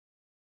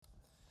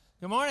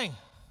Good morning.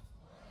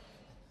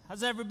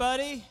 How's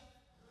everybody?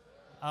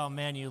 Oh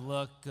man, you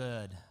look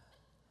good.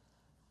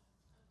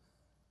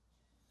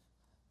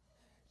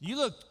 You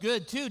look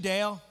good too,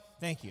 Dale.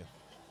 Thank you.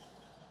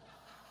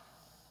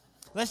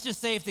 Let's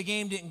just say if the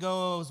game didn't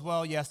go as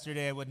well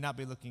yesterday, I would not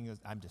be looking as,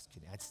 I'm just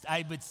kidding.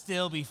 I would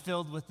still be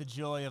filled with the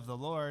joy of the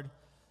Lord.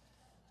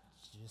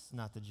 Just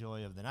not the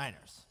joy of the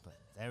Niners, but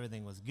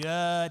everything was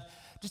good.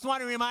 Just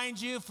want to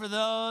remind you, for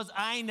those,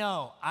 I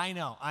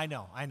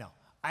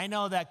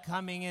know that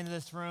coming into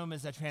this room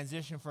is a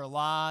transition for a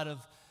lot of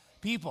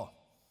people,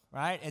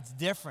 right? It's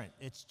different.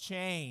 It's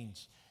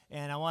change.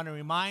 And I want to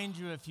remind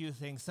you a few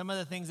things. Some of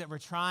the things that we're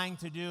trying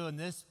to do in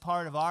this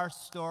part of our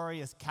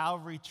story as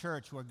Calvary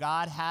Church, where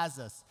God has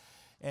us,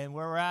 and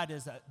where we're at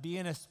is be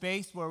in a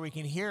space where we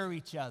can hear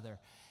each other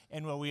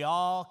and where we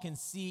all can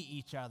see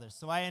each other.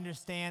 So I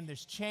understand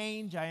there's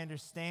change. I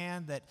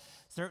understand that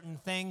certain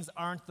things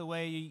aren't the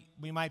way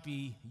we might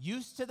be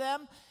used to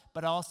them,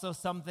 but also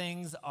some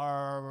things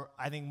are,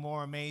 I think,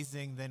 more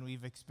amazing than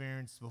we've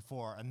experienced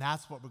before. And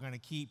that's what we're going to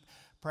keep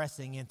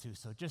pressing into.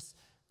 So just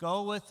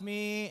go with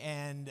me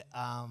and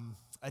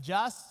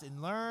adjust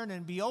and learn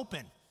and be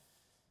open.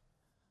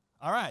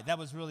 All right, that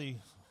was really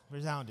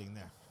resounding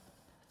there.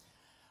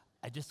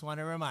 I just want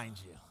to remind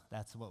you,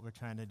 that's what we're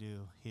trying to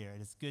do here.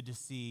 It's good to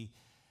see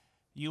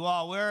you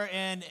all. We're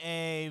in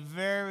a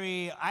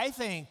very, I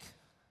think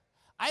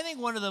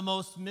one of the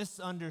most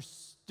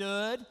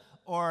misunderstood,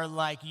 or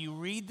like you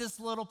read this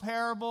little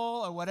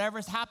parable or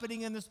whatever's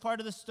happening in this part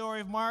of the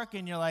story of Mark,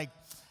 and you're like,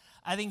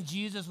 I think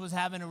Jesus was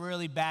having a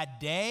really bad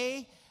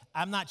day.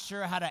 I'm not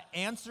sure how to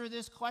answer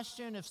this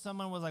question if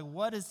someone was like,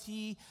 what is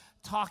he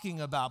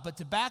talking about? But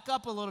to back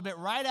up a little bit,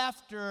 right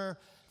after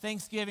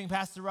Thanksgiving,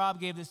 Pastor Rob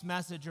gave this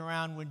message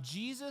around when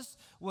Jesus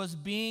was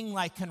being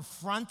like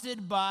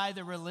confronted by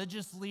the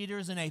religious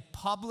leaders in a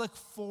public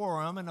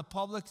forum, in a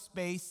public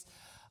space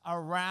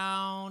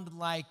around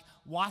like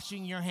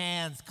washing your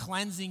hands,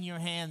 cleansing your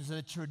hands,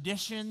 the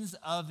traditions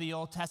of the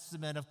Old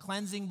Testament of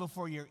cleansing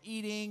before you're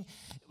eating.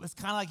 It was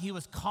kind of like he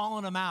was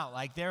calling them out.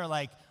 Like they're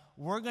like,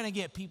 we're going to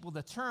get people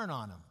to turn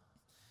on him.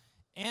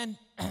 And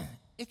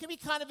it can be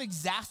kind of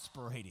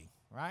exasperating,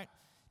 right?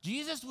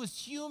 Jesus was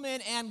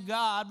human and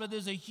God, but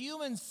there's a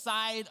human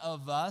side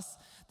of us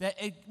that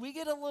we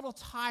get a little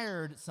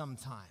tired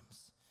sometimes.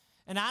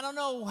 And I don't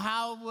know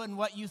how and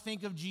what you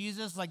think of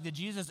Jesus. Like, did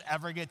Jesus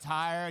ever get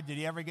tired? Did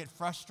he ever get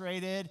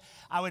frustrated?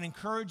 I would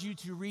encourage you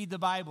to read the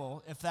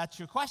Bible if that's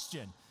your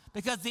question,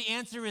 because the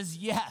answer is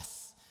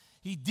yes.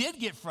 He did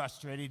get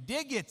frustrated. He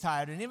did get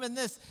tired. And even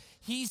this,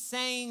 he's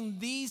saying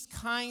these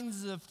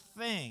kinds of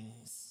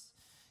things.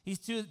 He's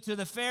to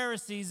the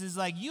Pharisees is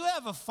like, you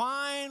have a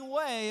fine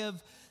way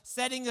of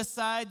setting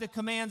aside the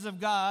commands of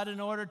God in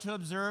order to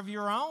observe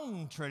your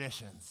own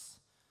traditions.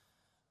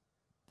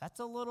 That's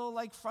a little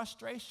like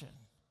frustration.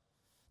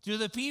 To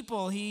the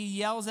people, he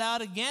yells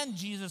out again.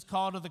 Jesus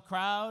called to the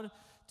crowd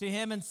to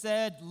him and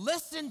said,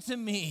 listen to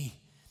me,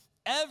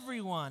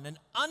 everyone, and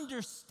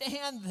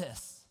understand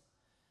this.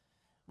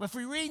 If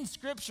we read in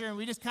Scripture and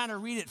we just kind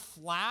of read it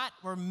flat,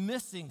 we're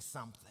missing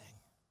something.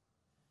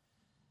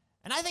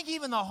 And I think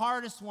even the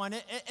hardest one,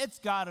 it's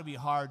got to be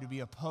hard to be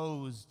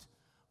opposed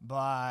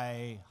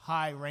by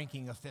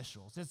high-ranking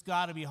officials. It's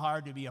got to be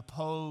hard to be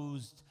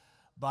opposed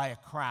by a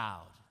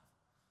crowd.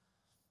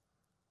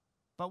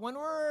 But when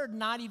we're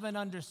not even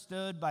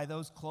understood by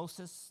those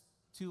closest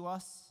to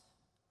us,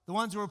 the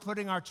ones we're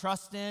putting our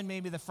trust in,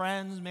 maybe the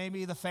friends,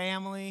 maybe the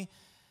family,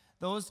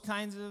 those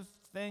kinds of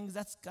things,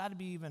 that's got to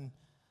be even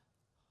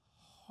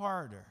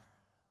harder.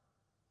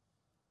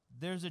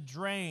 There's a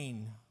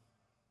drain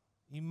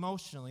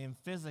emotionally and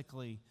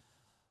physically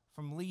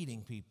from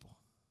leading people,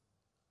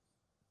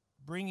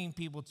 bringing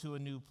people to a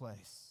new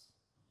place,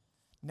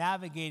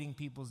 navigating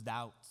people's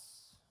doubts,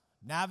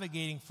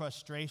 navigating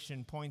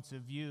frustration, points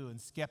of view, and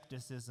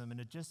skepticism,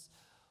 and it just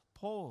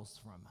pulls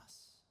from us.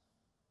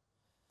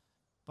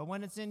 But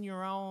when it's in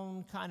your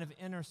own kind of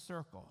inner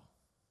circle,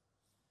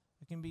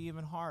 it can be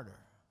even harder.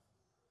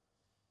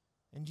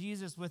 And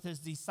Jesus, with his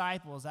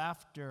disciples,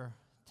 after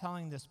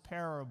telling this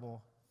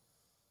parable,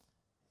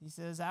 he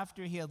says,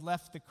 after he had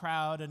left the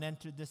crowd and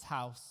entered this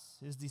house,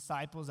 his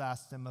disciples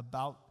asked him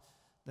about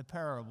the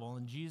parable,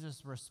 and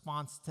Jesus'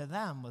 response to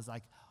them was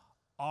like,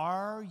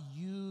 are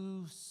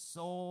you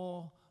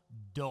so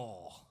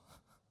dull?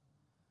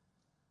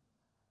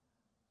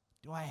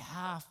 Do I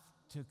have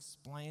to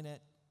explain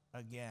it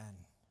again?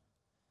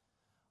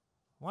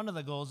 One of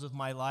the goals of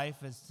my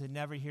life is to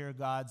never hear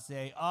God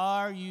say,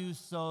 are you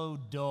so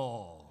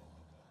dull?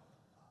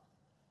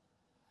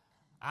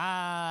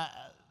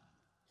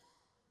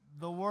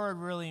 The word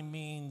really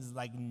means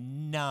like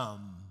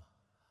numb.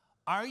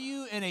 Are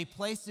you in a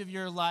place of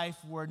your life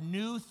where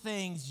new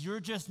things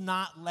you're just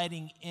not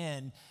letting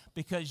in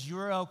because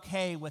you're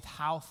okay with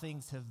how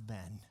things have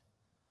been?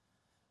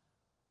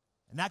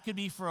 And that could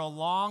be for a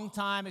long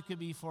time, it could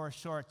be for a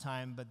short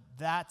time, but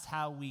that's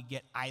how we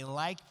get, I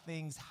like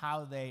things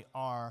how they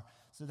are,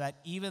 so that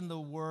even the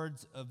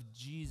words of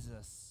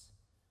Jesus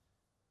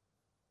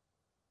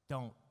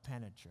don't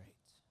penetrate.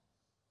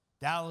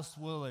 Dallas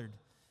Willard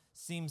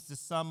seems to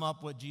sum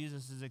up what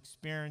Jesus is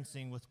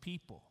experiencing with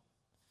people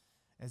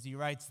as he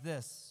writes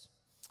this: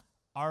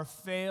 our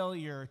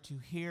failure to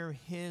hear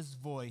his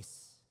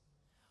voice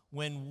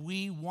when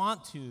we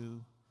want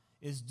to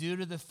is due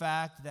to the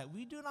fact that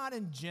we do not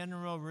in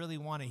general really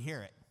want to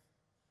hear it,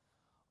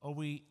 or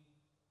we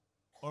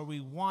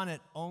want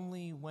it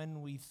only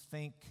when we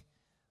think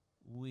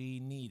we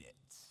need it.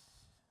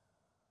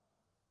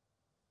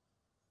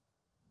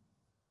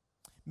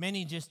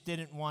 Many just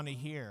didn't want to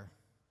hear,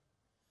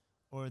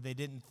 or they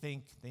didn't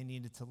think they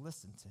needed to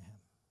listen to him.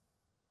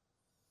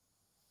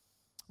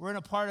 We're in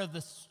a part of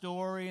the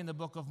story in the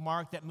book of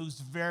Mark that moves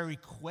very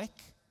quick.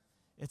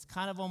 It's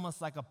kind of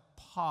almost like a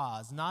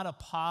pause, not a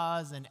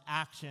pause in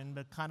action,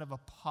 but kind of a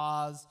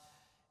pause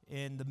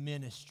in the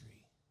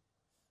ministry.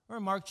 We're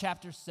in Mark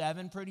chapter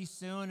 7 pretty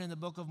soon. In the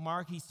book of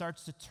Mark, he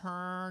starts to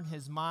turn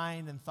his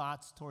mind and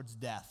thoughts towards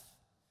death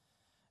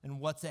and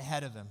what's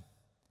ahead of him.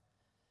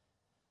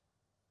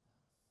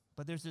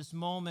 But there's this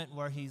moment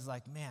where he's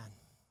like, man,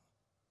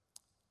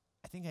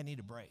 I think I need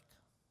a break.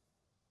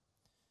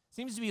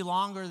 Seems to be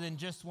longer than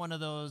just one of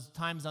those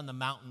times on the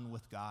mountain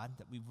with God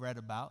that we've read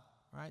about,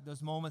 right?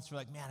 Those moments where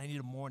like, man, I need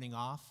a morning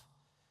off.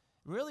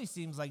 It really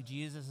seems like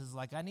Jesus is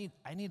like, I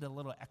need a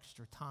little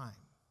extra time.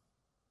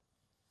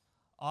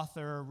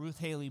 Author Ruth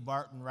Haley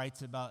Barton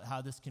writes about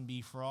how this can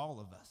be for all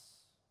of us.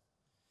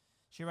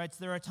 She writes,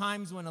 there are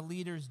times when a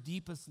leader's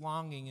deepest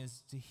longing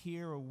is to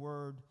hear a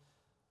word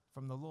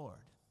from the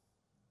Lord.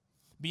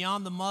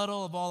 Beyond the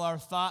muddle of all our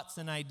thoughts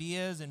and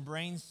ideas and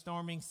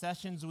brainstorming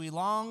sessions, we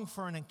long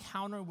for an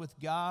encounter with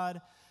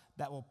God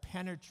that will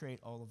penetrate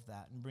all of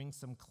that and bring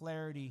some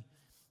clarity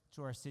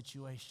to our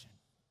situation.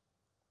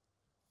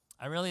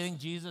 I really think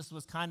Jesus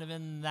was kind of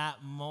in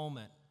that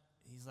moment.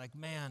 He's like,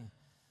 man,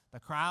 the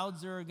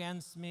crowds are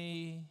against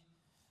me.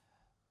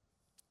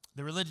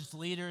 The religious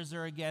leaders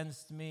are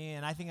against me,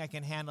 and I think I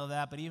can handle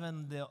that. But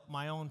even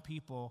my own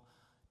people,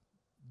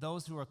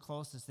 those who are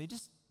closest, they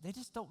just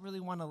don't really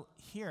want to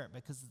hear it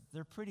because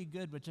they're pretty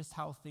good with just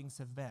how things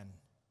have been.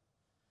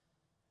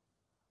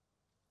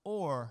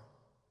 Or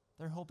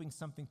they're hoping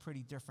something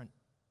pretty different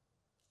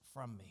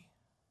from me.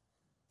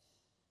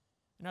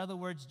 In other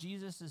words,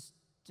 Jesus is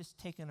just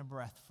taking a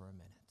breath for a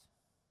minute.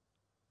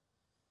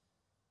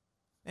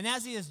 And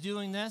as he is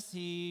doing this,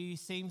 he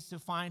seems to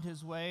find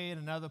his way in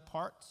another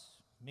part,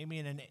 maybe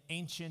in an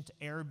ancient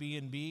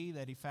Airbnb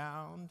that he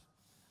found,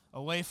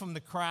 away from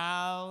the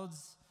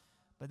crowds.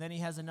 But then he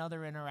has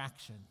another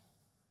interaction.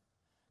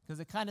 Because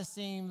it kind of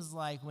seems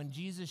like when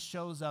Jesus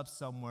shows up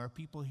somewhere,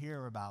 people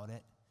hear about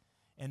it,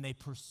 and they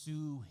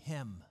pursue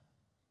him.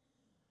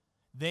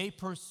 They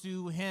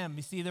pursue him.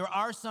 You see, there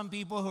are some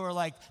people who are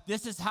like,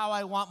 this is how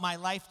I want my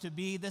life to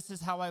be. This is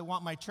how I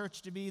want my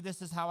church to be.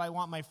 This is how I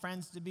want my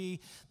friends to be.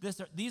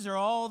 These are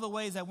all the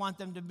ways I want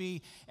them to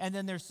be. And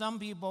then there's some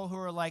people who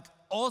are like,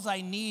 all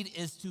I need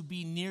is to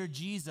be near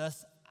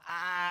Jesus.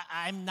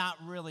 I'm not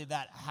really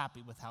that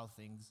happy with how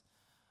things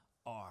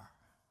are.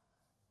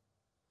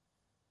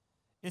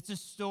 It's a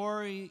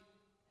story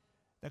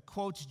that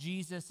quotes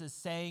Jesus as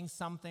saying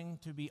something,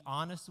 to be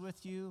honest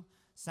with you,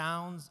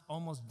 sounds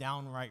almost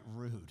downright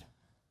rude.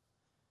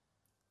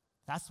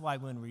 That's why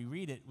when we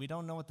read it, we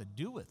don't know what to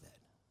do with it.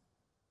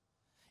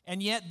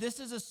 And yet, this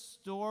is a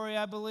story,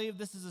 I believe,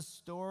 this is a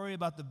story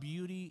about the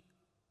beauty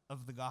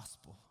of the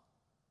gospel.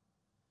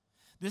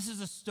 This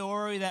is a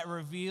story that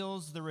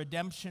reveals the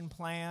redemption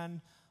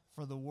plan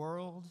for the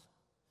world.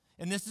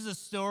 And this is a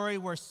story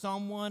where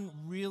someone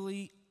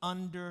really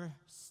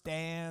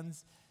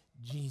understands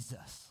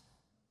Jesus.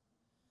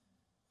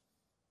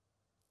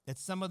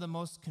 It's some of the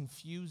most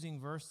confusing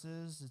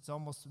verses. It's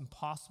almost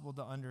impossible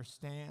to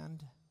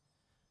understand.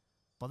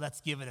 But let's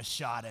give it a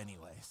shot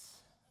anyways.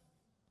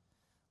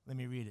 Let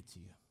me read it to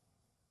you.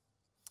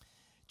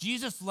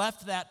 Jesus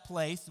left that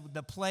place,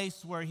 the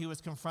place where he was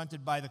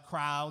confronted by the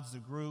crowds, the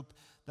group,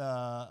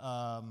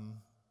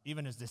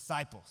 even his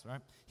disciples,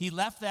 right? He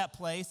left that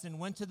place and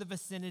went to the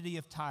vicinity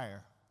of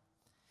Tyre.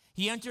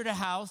 He entered a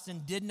house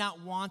and did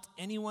not want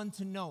anyone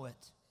to know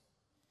it.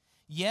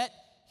 Yet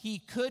he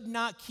could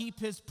not keep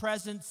his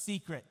presence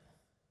secret.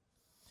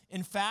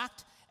 In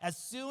fact, as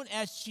soon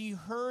as she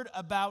heard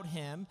about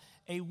him,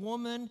 a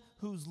woman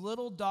whose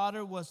little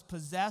daughter was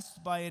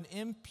possessed by an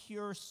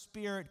impure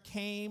spirit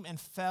came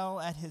and fell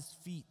at his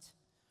feet.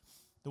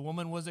 The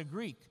woman was a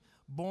Greek,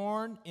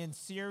 born in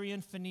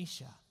Syrian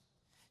Phoenicia.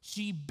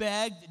 She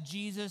begged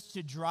Jesus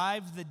to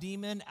drive the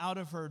demon out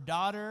of her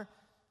daughter.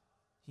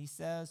 He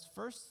says,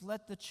 "First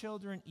let the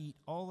children eat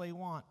all they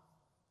want,"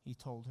 he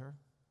told her.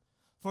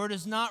 "For it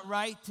is not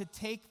right to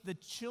take the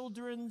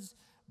children's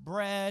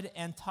bread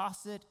and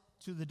toss it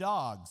to the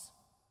dogs."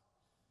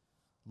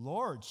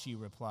 "Lord," she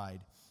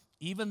replied,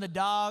 "even the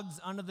dogs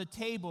under the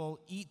table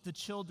eat the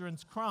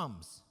children's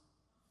crumbs."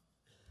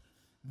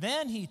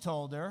 Then he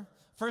told her,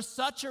 "For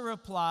such a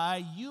reply,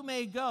 you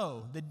may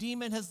go. The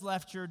demon has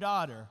left your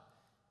daughter."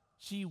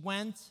 She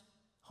went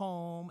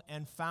home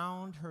and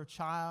found her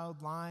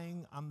child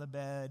lying on the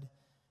bed,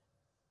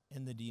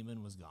 and the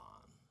demon was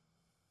gone.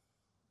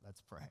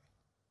 Let's pray.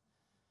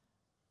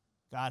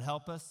 God,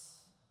 help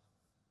us.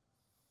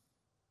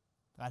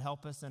 God,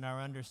 help us in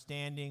our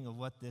understanding of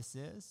what this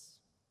is.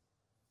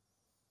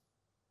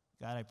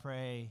 God, I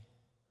pray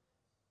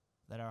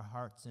that our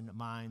hearts and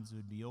minds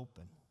would be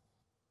open.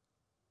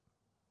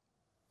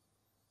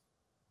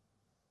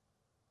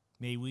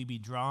 May we be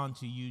drawn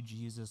to you,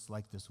 Jesus,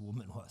 like this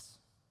woman was.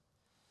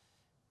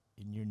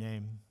 In your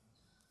name,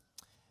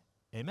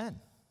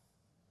 amen.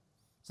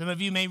 Some of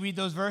you may read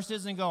those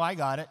verses and go, I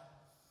got it.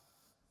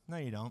 No,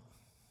 you don't.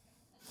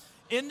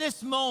 In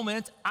this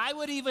moment, I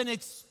would even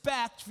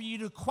expect for you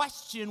to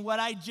question what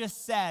I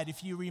just said,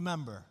 if you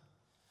remember.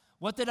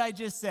 What did I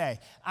just say?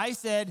 I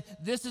said,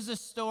 this is a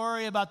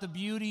story about the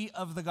beauty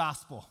of the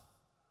gospel.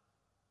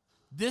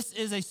 This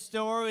is a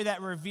story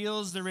that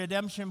reveals the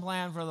redemption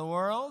plan for the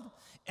world,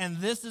 and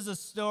this is a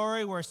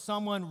story where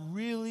someone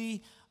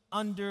really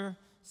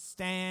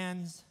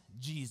understands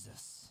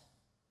Jesus.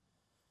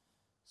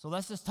 So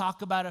let's just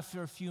talk about it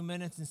for a few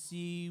minutes and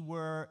see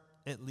where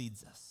it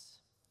leads us.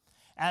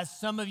 As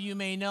some of you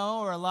may know,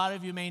 or a lot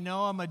of you may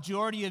know, a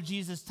majority of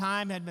Jesus'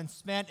 time had been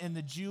spent in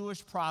the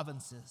Jewish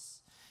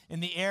provinces, in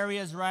the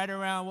areas right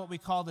around what we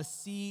call the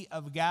Sea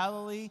of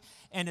Galilee,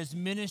 and his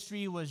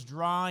ministry was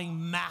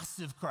drawing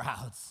massive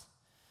crowds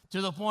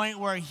to the point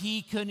where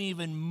he couldn't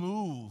even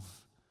move.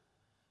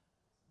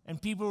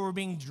 And people were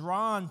being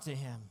drawn to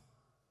him.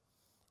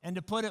 And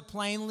to put it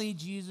plainly,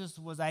 Jesus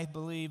was, I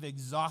believe,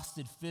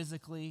 exhausted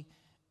physically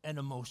and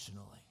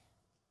emotionally.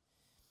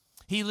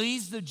 He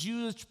leaves the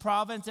Jewish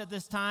province at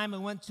this time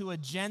and went to a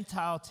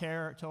Gentile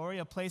territory,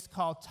 a place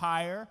called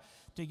Tyre,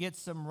 to get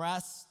some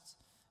rest.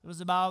 It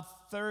was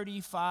about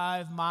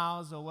 35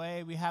 miles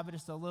away. We have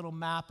just a little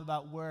map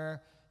about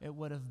where it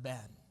would have been.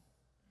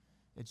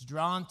 It's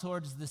drawn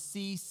towards the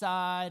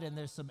seaside, and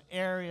there's some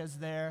areas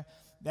there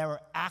that were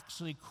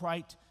actually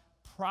quite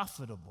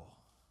profitable.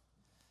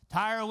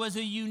 Tyre was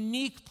a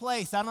unique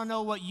place. I don't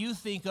know what you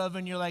think of,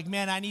 and you're like,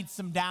 man, I need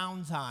some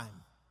downtime.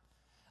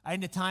 I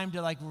need time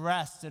to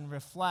rest and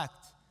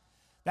reflect.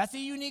 That's a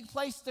unique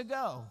place to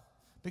go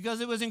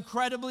because it was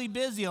incredibly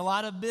busy. A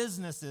lot of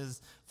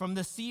businesses from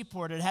the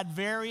seaport. It had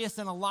various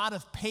and a lot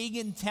of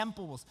pagan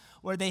temples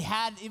where they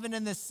had, even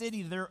in the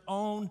city, their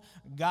own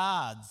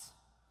gods.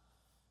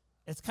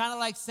 It's kind of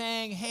like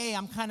saying, hey,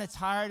 I'm kind of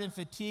tired and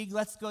fatigued.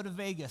 Let's go to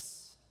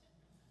Vegas.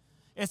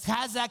 It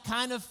has that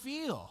kind of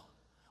feel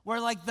where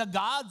the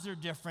gods are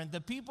different.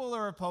 The people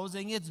are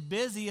opposing. It's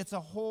busy. It's a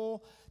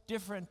whole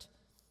different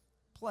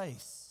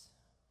place.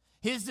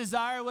 His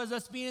desire was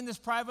us being in this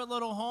private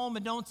little home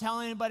and don't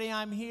tell anybody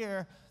I'm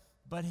here,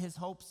 but his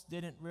hopes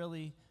didn't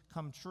really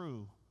come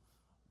true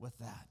with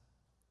that.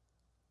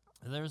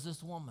 There's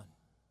this woman.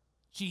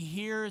 She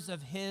hears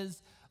of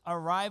his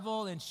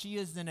arrival, and she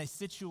is in a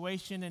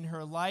situation in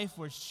her life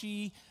where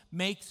she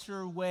makes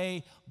her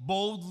way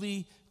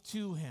boldly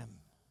to him.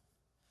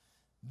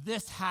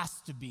 This has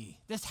to be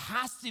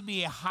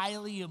a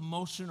highly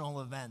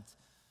emotional event.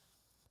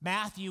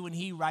 Matthew, when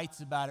he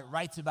writes about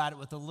it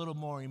with a little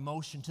more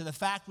emotion, to the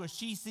fact where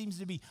she seems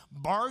to be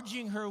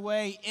barging her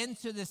way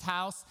into this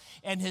house,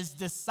 and his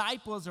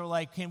disciples are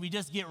like, can we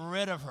just get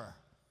rid of her?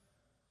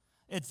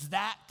 It's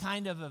that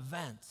kind of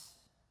event.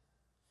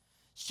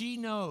 She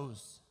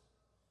knows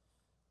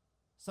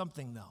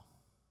something, though.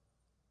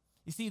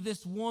 You see,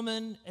 this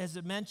woman, as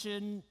I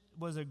mentioned,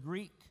 was a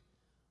Greek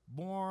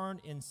born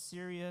in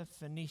Syria,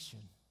 Phoenician.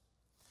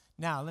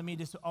 Now,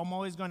 I'm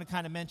always going to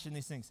kind of mention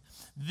these things.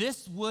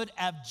 This would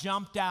have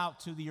jumped out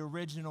to the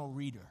original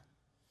reader.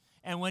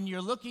 And when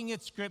you're looking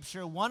at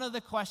Scripture, one of the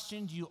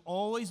questions you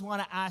always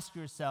want to ask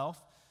yourself,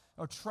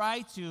 or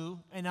try to,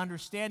 in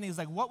understanding, is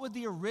what would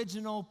the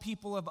original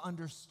people have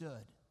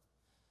understood?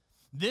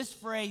 This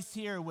phrase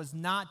here was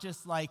not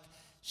just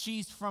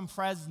she's from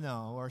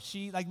Fresno, or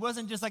she,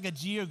 wasn't just a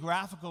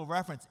geographical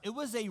reference. It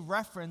was a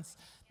reference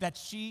that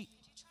she...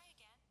 Did you try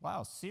again?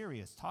 Wow,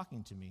 Siri is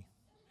talking to me.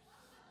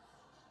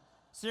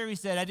 Siri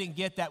said, I didn't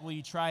get that. Will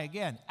you try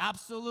again?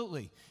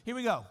 Absolutely. Here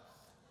we go.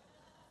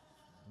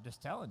 I'm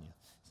just telling you.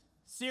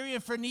 Syria,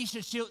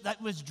 Phoenicia,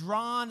 that was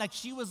drawn,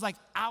 she was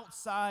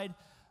outside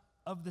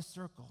of the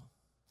circle.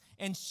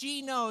 And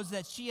she knows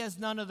that she has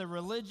none of the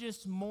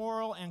religious,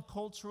 moral, and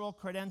cultural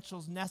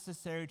credentials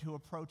necessary to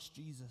approach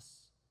Jesus.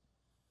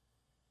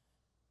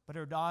 But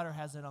her daughter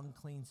has an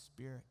unclean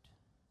spirit.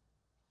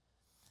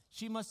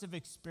 She must have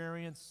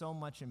experienced so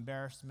much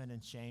embarrassment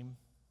and shame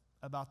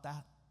about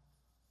that.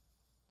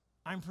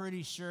 I'm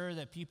pretty sure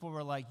that people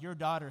were like, your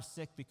daughter's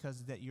sick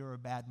because that you're a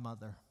bad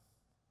mother.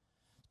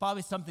 It's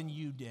probably something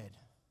you did.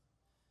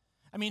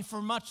 I mean,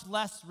 for much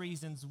less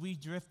reasons, we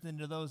drift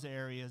into those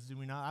areas.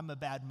 I'm a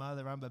bad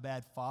mother, I'm a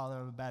bad father,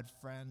 I'm a bad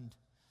friend.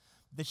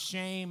 The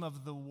shame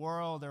of the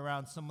world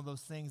around some of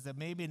those things that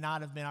maybe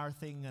not have been our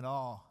thing at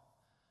all.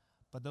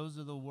 But those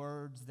are the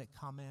words that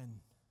come in.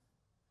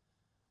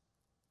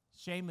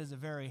 Shame is a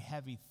very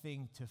heavy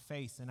thing to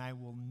face, and I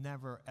will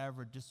never,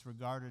 ever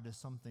disregard it as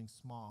something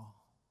small.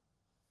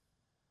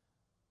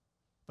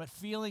 But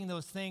feeling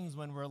those things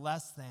when we're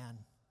less than,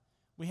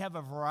 we have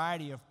a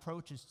variety of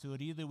approaches to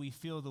it. Either we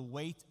feel the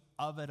weight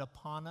of it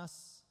upon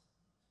us.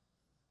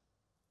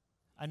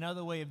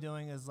 Another way of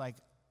doing it is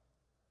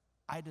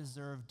I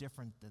deserve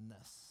different than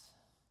this.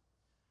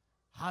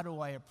 How do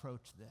I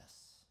approach this?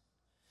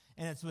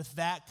 And it's with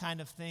that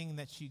kind of thing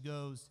that she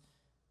goes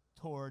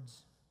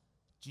towards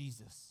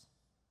Jesus.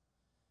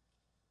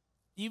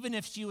 Even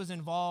if she was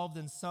involved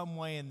in some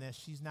way in this,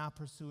 she's now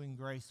pursuing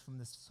grace from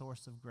the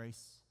source of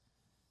grace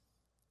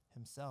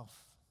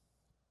himself.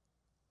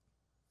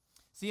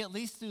 See, at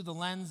least through the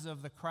lens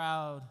of the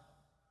crowd,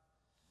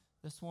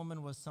 this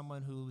woman was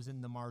someone who was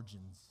in the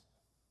margins.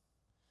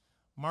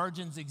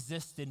 Margins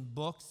exist in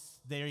books.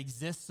 They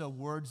exist so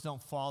words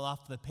don't fall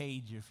off the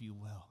page, if you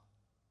will.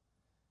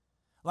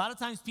 A lot of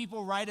times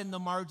people write in the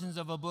margins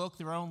of a book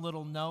their own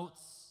little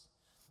notes.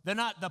 They're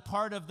not the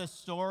part of the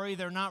story.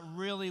 They're not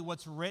really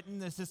what's written.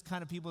 This is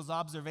kind of people's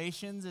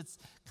observations. It's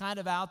kind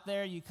of out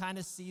there. You kind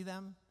of see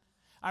them.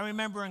 I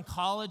remember in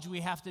college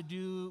we had to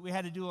do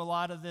a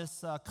lot of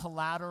this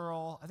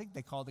collateral. I think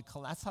they called it,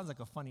 that sounds like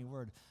a funny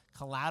word,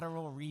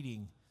 collateral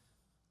reading.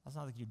 That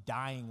sounds like you're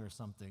dying or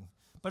something.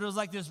 But it was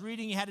like this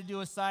reading you had to do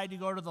aside. You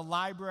go to the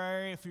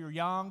library. If you're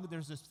young,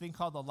 there's this thing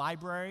called the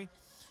library,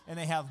 and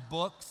they have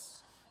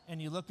books.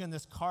 And you look in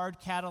this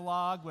card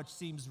catalog, which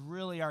seems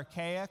really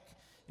archaic.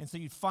 And so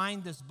you'd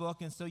find this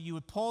book, and so you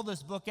would pull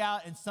this book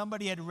out, and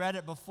somebody had read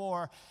it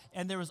before,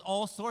 and there was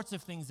all sorts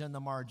of things in the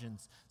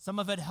margins. Some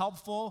of it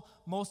helpful,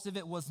 most of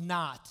it was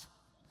not.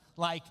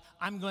 Like,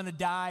 I'm going to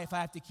die if I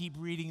have to keep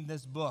reading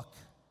this book.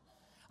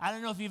 I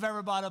don't know if you've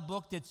ever bought a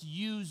book that's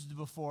used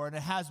before, and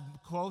it has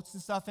quotes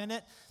and stuff in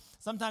it.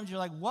 Sometimes you're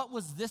like, what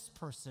was this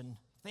person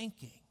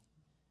thinking?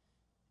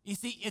 You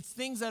see, it's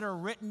things that are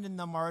written in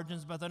the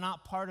margins, but they're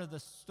not part of the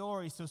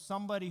story. So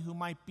somebody who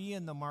might be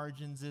in the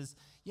margins is,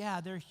 yeah,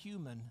 they're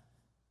human,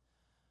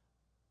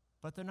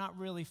 but they're not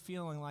really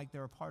feeling like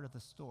they're a part of the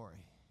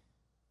story.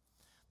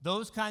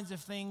 Those kinds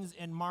of things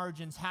in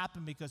margins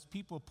happen because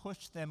people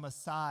push them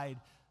aside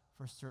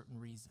for certain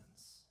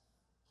reasons,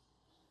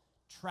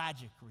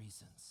 tragic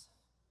reasons.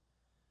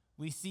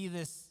 We see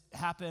this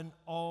happen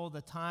all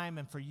the time,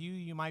 and for you,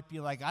 you might be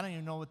like, I don't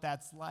even know what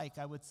that's like.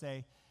 I would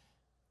say,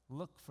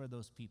 look for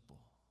those people.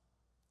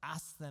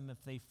 Ask them if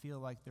they feel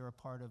like they're a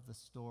part of the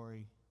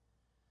story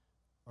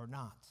or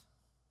not.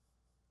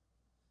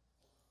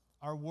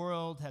 Our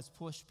world has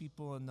pushed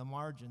people in the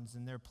margins,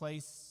 and their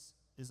place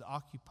is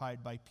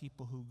occupied by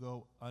people who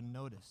go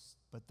unnoticed,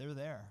 but they're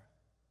there.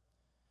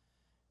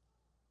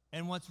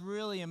 And what's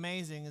really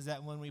amazing is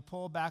that when we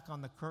pull back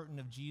on the curtain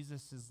of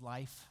Jesus'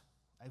 life,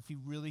 if you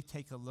really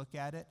take a look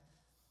at it,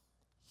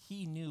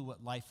 he knew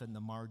what life in the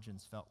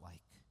margins felt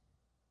like.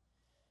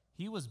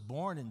 He was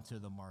born into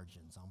the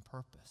margins on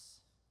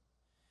purpose.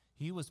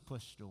 He was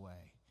pushed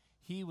away.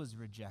 He was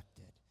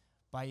rejected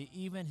by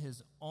even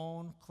his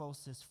own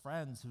closest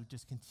friends who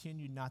just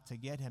continued not to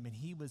get him, and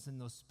he was in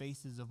those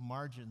spaces of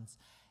margins.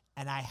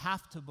 And I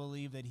have to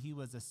believe that he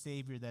was a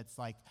Savior that's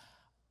like,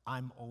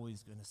 I'm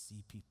always going to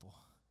see people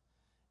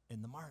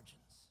in the margins.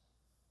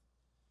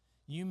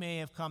 You may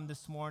have come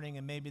this morning,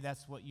 and maybe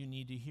that's what you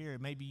need to hear.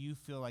 Maybe you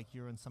feel like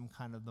you're in some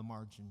kind of the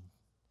margin.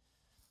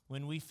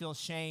 When we feel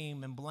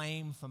shame and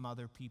blame from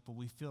other people,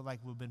 we feel like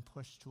we've been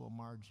pushed to a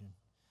margin.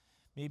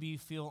 Maybe you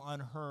feel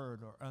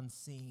unheard or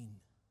unseen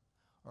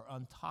or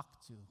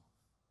untalked to.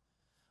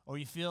 Or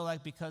you feel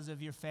like because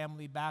of your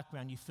family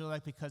background, you feel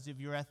like because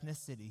of your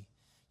ethnicity,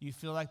 you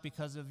feel like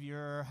because of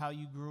how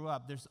you grew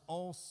up. There's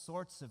all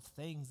sorts of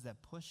things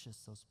that push us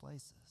those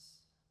places.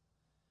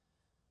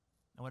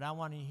 And what I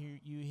want to hear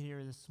you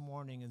hear this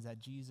morning is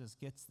that Jesus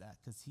gets that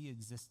because he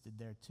existed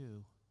there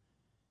too.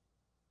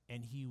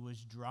 And he was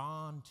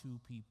drawn to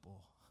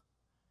people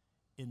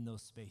in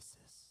those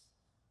spaces.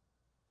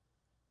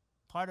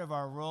 Part of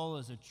our role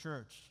as a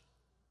church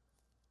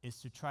is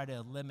to try to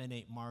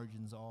eliminate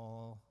margins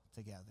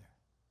altogether.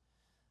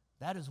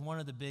 That is one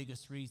of the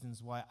biggest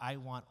reasons why I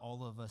want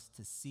all of us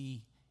to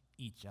see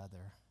each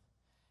other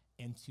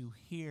and to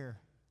hear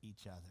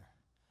each other.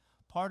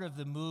 Part of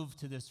the move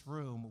to this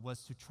room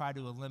was to try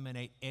to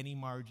eliminate any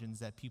margins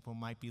that people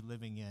might be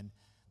living in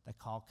that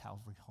call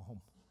Calvary home.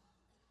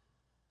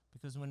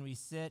 Because when we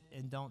sit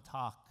and don't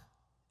talk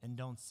and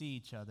don't see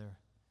each other,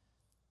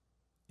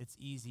 it's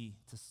easy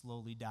to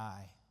slowly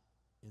die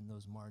in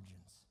those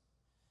margins.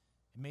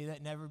 And may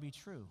that never be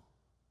true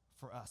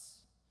for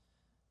us,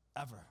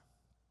 ever.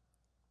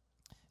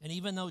 And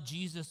even though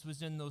Jesus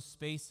was in those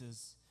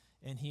spaces,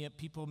 and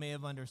people may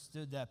have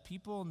understood that,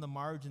 people in the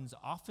margins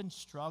often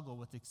struggle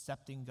with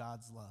accepting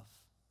God's love.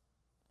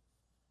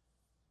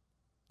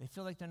 They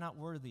feel like they're not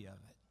worthy of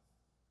it.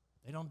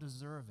 They don't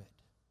deserve it.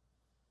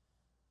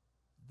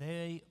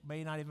 They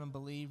may not even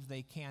believe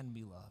they can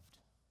be loved.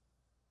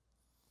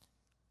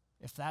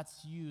 If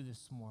that's you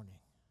this morning,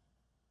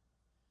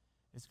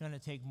 it's going to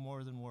take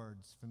more than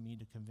words for me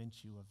to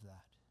convince you of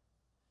that.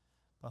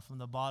 But from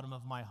the bottom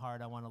of my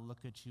heart, I want to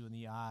look at you in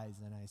the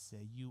eyes and I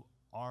say, you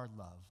are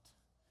loved.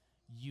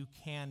 You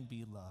can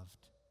be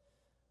loved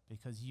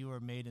because you are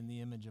made in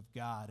the image of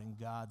God, and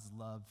God's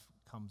love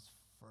comes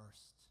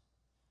first.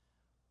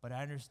 But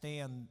I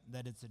understand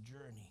that it's a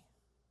journey.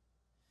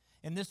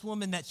 And this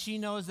woman that she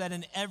knows that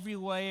in every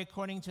way,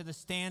 according to the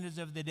standards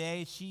of the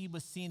day, she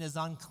was seen as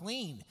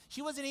unclean.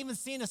 She wasn't even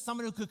seen as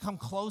someone who could come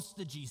close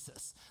to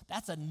Jesus.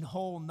 That's a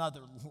whole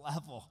nother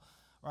level,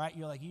 right?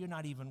 You're like, you're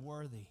not even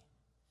worthy.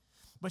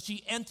 But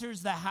she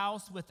enters the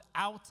house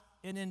without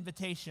an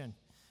invitation,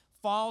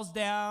 falls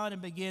down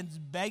and begins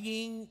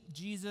begging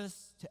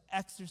Jesus to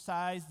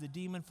exorcise the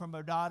demon from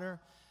her daughter.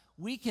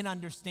 We can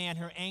understand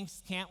her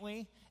angst, can't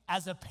we?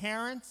 As a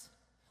parent,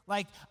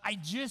 like, I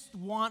just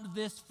want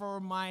this for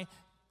my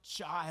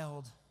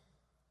child.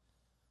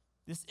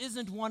 This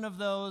isn't one of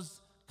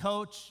those,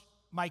 Coach,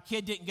 my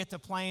kid didn't get to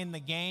play in the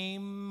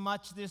game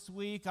much this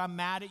week, I'm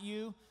mad at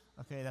you.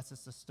 Okay, that's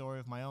just a story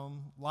of my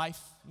own life,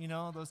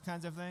 those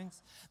kinds of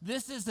things.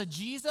 This is a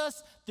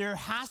Jesus. There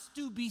has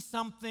to be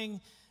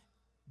something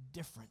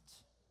different.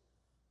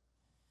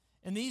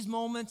 In these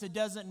moments, it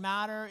doesn't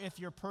matter if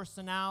your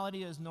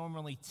personality is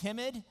normally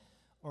timid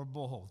or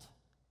bold.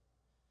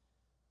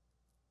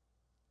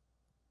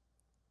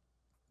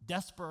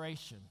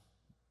 Desperation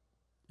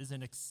is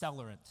an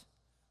accelerant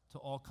to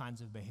all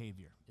kinds of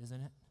behavior,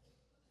 isn't it?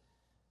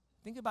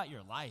 Think about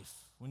your life.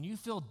 When you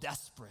feel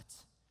desperate,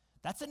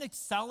 that's an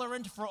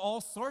accelerant for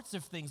all sorts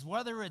of things,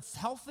 whether it's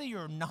healthy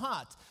or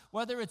not,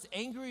 whether it's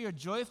angry or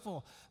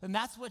joyful. And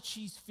that's what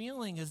she's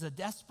feeling, is a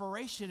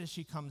desperation as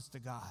she comes to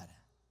God.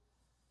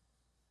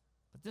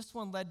 But this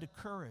one led to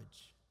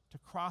courage, to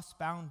cross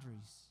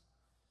boundaries,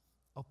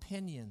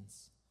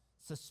 opinions,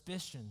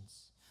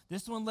 suspicions.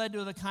 This one led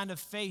to the kind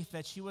of faith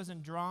that she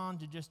wasn't drawn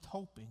to just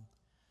hoping,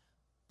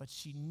 but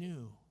she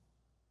knew.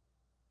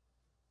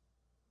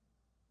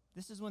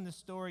 This is when the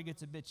story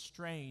gets a bit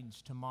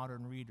strange to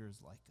modern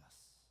readers like us.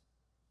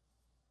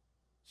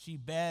 She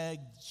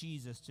begged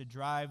Jesus to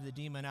drive the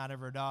demon out of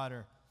her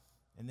daughter,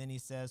 and then he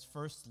says,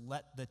 "First,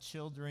 let the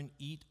children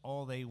eat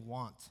all they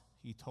want,"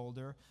 he told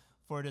her,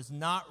 "for it is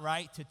not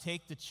right to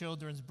take the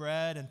children's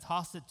bread and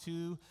toss it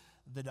to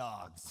the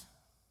dogs."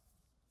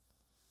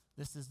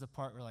 This is the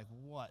part where like,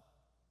 what?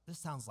 This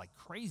sounds like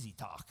crazy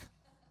talk.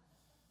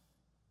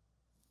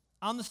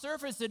 On the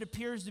surface, it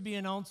appears to be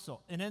an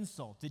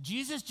insult. Did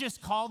Jesus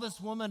just call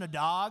this woman a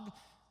dog?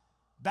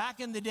 Back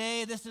in the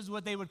day, this is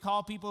what they would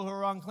call people who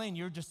are unclean.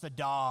 You're just a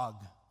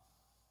dog.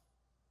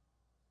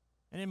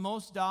 And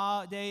most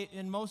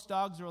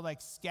dogs were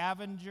like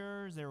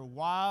scavengers. They're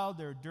wild.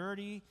 They're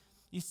dirty.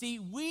 You see,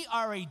 we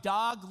are a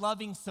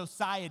dog-loving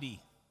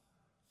society.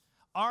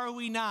 Are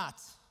we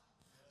not?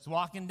 I was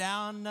walking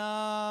down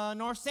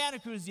North Santa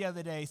Cruz the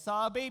other day,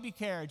 saw a baby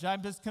carriage.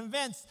 I'm just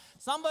convinced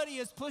somebody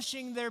is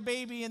pushing their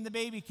baby in the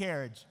baby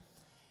carriage.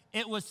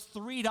 It was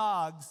 3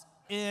 dogs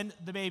in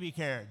the baby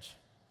carriage.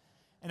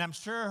 And I'm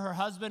sure her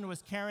husband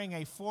was carrying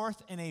a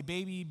 4th and a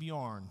baby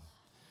Bjorn.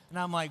 And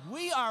I'm like,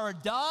 we are a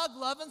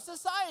dog-loving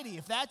society.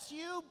 If that's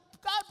you,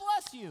 God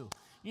bless you.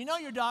 You know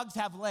your dogs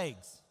have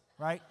legs,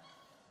 right?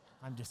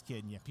 I'm just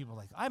kidding you. People are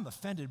like, I'm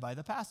offended by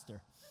the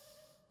pastor.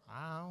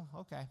 Oh,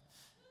 okay.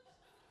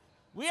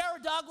 We are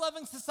a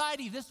dog-loving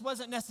society. This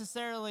wasn't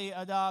necessarily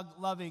a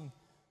dog-loving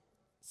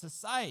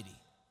society.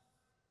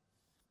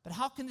 But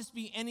how can this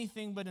be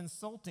anything but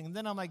insulting? And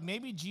then I'm like,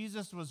 maybe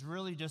Jesus was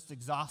really just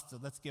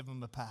exhausted. Let's give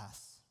him a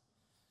pass.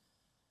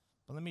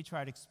 But let me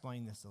try to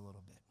explain this a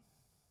little bit.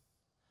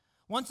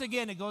 Once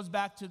again, it goes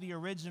back to the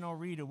original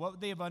reader, what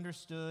they have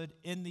understood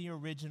in the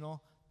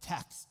original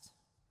text.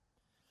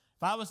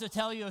 If I was to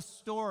tell you a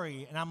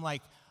story, and I'm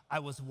like, I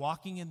was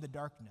walking in the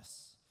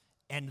darkness,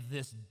 and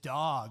this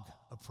dog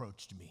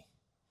approached me,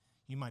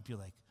 you might be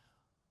like,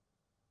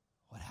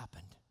 what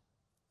happened?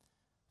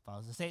 If I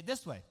was to say it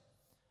this way,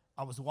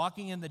 I was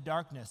walking in the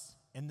darkness,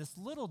 and this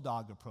little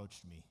dog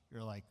approached me.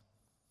 You're like,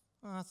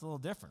 well, that's a little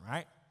different,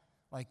 right?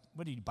 Like,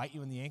 what, did he bite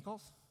you in the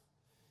ankles?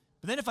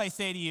 But then if I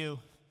say to you,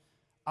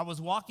 I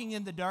was walking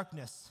in the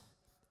darkness,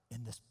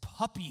 and this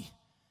puppy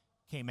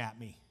came at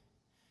me.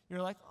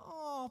 You're like,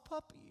 oh,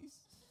 puppies.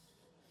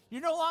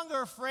 You're no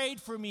longer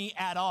afraid for me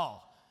at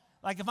all.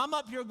 Like if I'm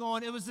up here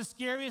going, it was the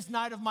scariest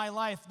night of my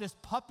life, this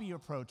puppy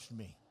approached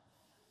me.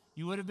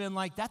 You would have been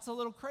like, that's a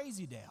little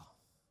crazy, Dale.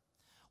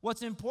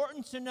 What's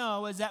important to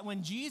know is that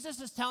when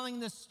Jesus is telling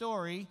this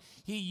story,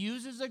 he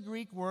uses a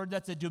Greek word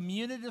that's a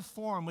diminutive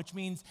form, which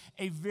means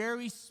a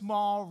very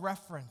small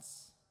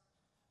reference.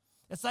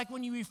 It's like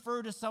when you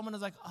refer to someone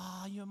as like,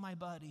 oh, you're my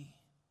buddy.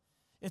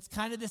 It's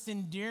kind of this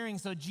endearing.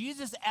 So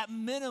Jesus at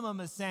minimum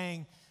is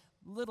saying,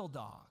 little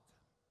dog.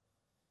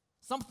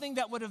 Something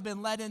that would have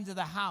been let into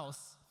the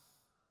house.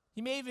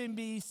 He may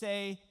even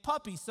say,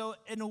 puppy. So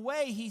in a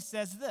way, he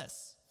says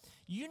this.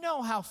 You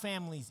know how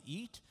families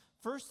eat.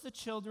 First, the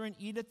children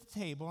eat at the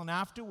table, and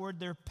afterward,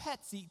 their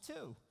pets eat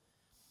too.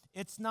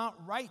 It's not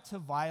right to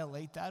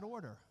violate that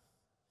order.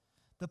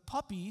 The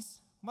puppies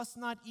must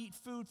not eat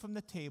food from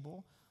the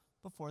table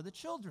before the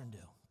children do.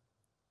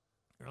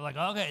 You're like,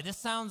 okay, this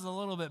sounds a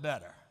little bit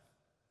better.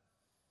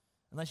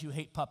 Unless you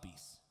hate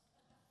puppies.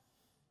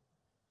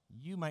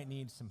 You might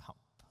need some help.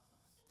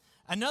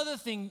 Another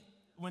thing,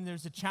 when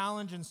there's a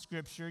challenge in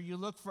Scripture, you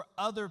look for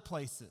other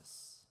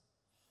places.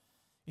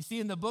 You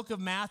see, in the book of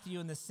Matthew,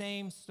 in the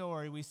same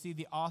story, we see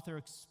the author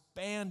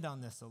expand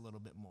on this a little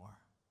bit more.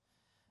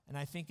 And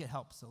I think it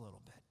helps a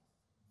little bit.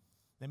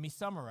 Let me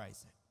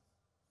summarize it.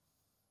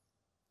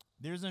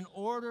 There's an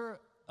order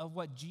of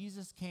what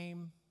Jesus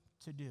came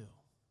to do.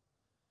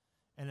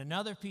 And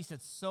another piece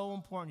that's so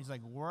important, he's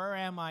like, where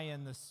am I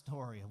in the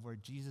story of where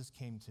Jesus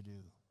came to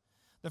do?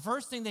 The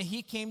first thing that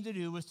he came to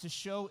do was to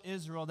show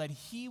Israel that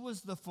he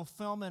was the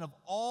fulfillment of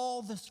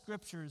all the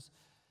scriptures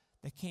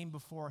that came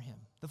before him.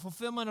 The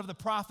fulfillment of the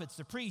prophets,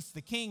 the priests,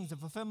 the kings, the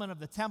fulfillment of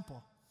the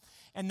temple.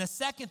 And the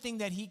second thing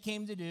that he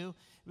came to do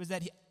was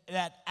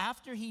that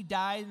after he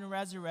died and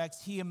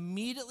resurrects, he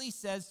immediately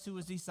says to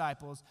his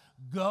disciples,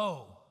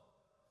 go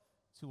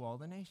to all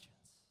the nations.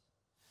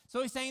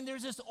 So he's saying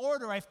there's this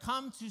order. I've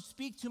come to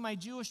speak to my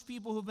Jewish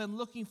people who've been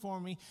looking for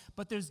me,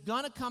 but there's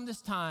going to come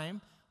this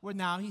time where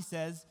now he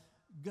says,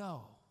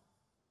 go.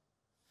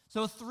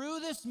 So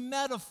through this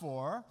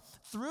metaphor,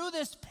 through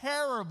this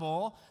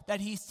parable that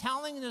he's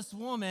telling this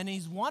woman,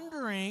 he's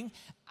wondering,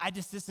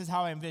 this is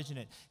how I envision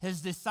it.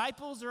 His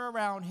disciples are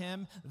around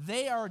him.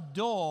 They are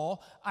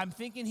dull. I'm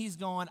thinking he's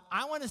going,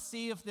 I want to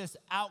see if this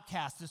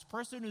outcast, this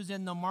person who's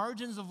in the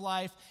margins of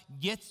life,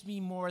 gets me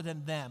more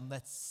than them.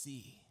 Let's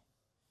see.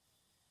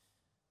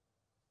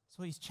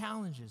 So he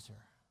challenges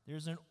her.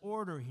 There's an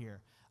order here.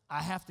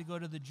 I have to go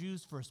to the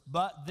Jews first.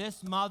 But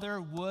this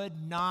mother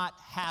would not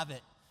have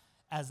it,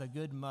 as a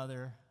good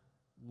mother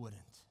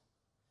wouldn't.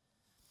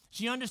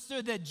 She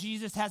understood that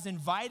Jesus has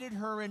invited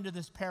her into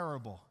this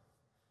parable.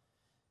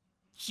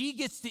 She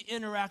gets to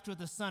interact with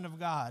the Son of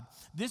God.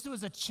 This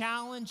was a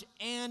challenge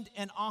and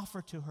an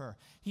offer to her.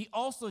 He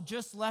also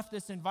just left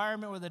this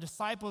environment where the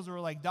disciples were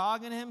like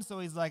dogging him, so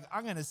he's like,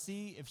 I'm going to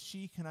see if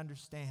she can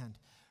understand.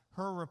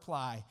 Her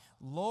reply,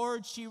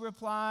 Lord, she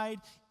replied,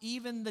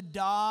 even the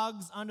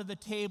dogs under the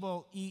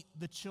table eat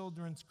the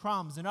children's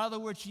crumbs. In other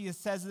words, she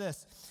says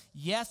this,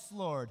 yes,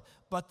 Lord,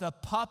 but the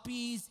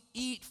puppies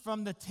eat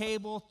from the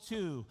table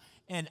too,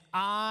 and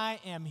I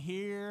am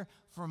here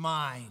for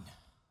mine.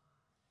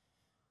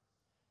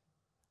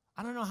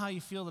 I don't know how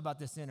you feel about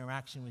this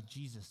interaction with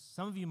Jesus.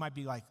 Some of you might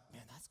be like,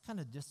 man, that's kind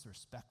of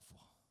disrespectful.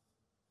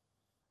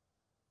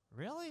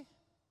 Really?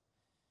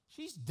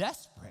 She's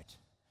desperate.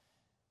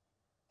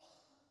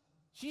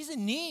 She's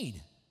in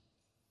need.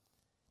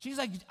 She's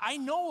like, I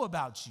know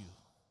about you.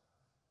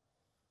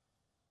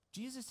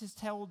 Jesus has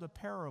told a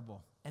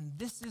parable, and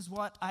this is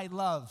what I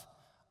love.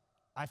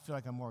 I feel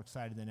like I'm more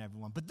excited than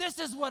everyone, but this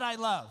is what I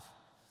love.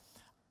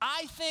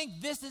 I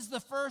think this is the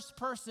first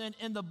person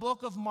in the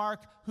book of Mark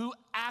who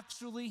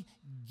actually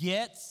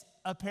gets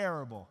a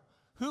parable.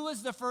 Who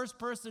is the first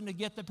person to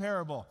get the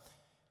parable?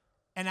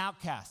 An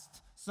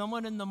outcast.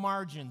 Someone in the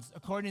margins,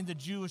 according to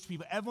Jewish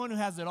people. Everyone who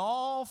has it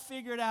all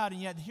figured out,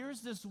 and yet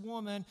here's this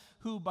woman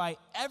who by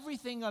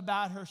everything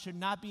about her should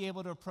not be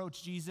able to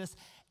approach Jesus,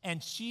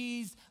 and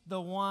she's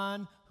the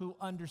one who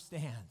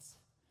understands.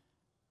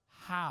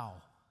 How?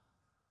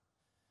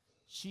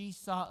 She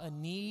saw a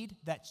need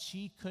that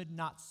she could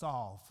not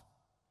solve.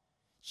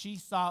 She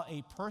saw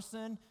a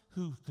person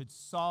who could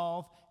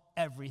solve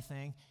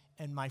everything,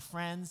 and my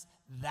friends,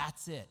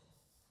 that's it.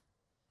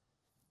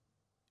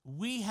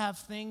 We have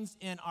things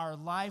in our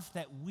life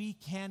that we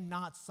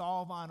cannot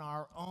solve on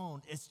our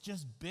own. It's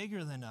just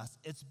bigger than us.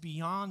 It's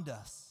beyond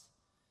us.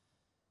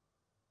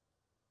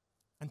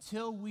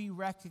 Until we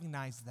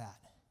recognize that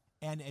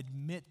and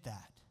admit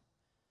that,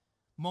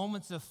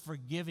 moments of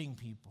forgiving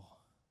people,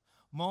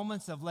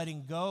 moments of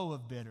letting go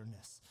of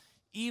bitterness,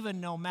 even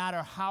no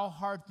matter how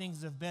hard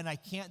things have been, I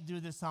can't do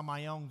this on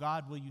my own.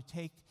 God, will you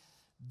take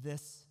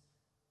this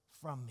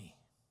from me?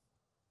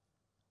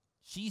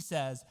 She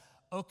says,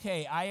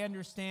 okay, I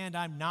understand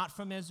I'm not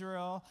from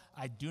Israel.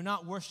 I do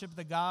not worship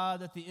the God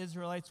that the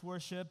Israelites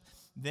worship.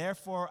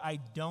 Therefore, I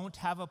don't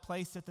have a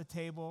place at the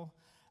table.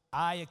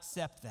 I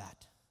accept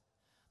that.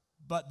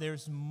 But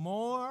there's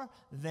more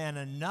than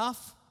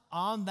enough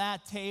on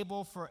that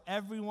table for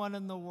everyone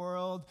in the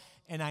world,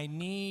 and I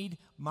need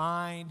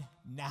mine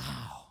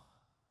now.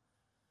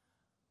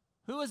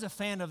 Who is a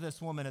fan of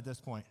this woman at this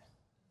point?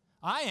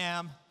 I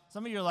am.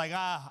 Some of you are like,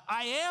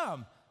 I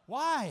am.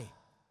 Why?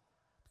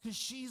 Because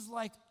she's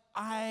like,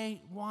 I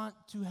want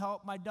to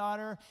help my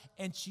daughter,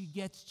 and she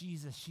gets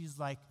Jesus. She's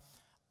like,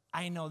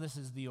 I know this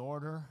is the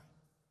order,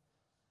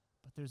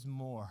 but there's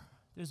more.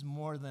 There's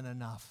more than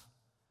enough.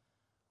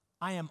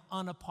 I am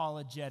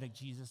unapologetic,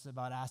 Jesus,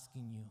 about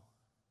asking you,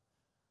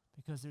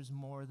 because there's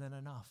more than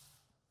enough.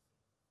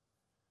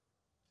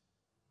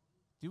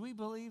 Do we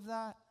believe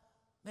that?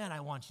 Man,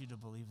 I want you to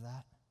believe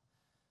that.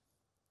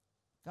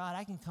 God,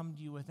 I can come to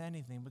you with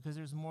anything because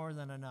there's more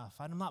than enough.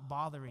 I'm not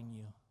bothering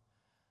you.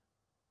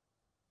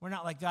 We're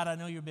not like, God, I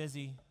know you're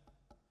busy.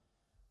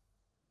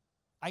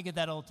 I get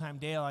that old time,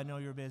 Dale, I know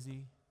you're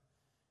busy.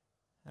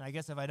 And I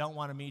guess if I don't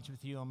want to meet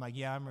with you, I'm like,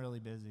 yeah, I'm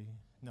really busy.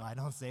 No, I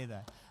don't say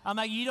that. I'm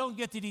like, you don't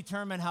get to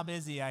determine how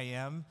busy I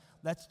am.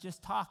 Let's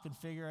just talk and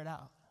figure it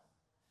out.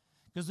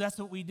 Because that's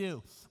what we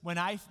do.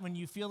 When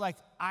you feel like,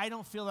 I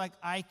don't feel like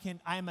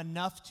I'm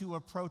enough to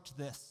approach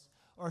this,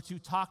 or to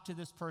talk to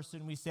this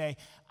person, we say,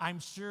 I'm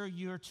sure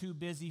you're too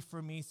busy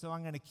for me, so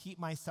I'm going to keep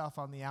myself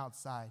on the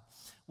outside.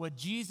 What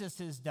Jesus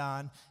has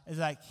done is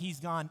like he's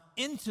gone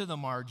into the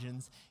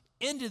margins,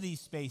 into these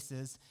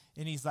spaces,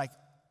 and he's like,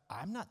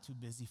 I'm not too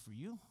busy for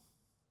you.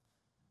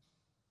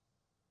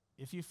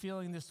 If you're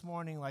feeling this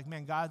morning like,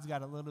 man, God's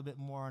got a little bit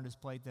more on his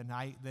plate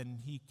than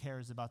he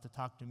cares about to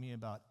talk to me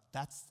about,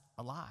 that's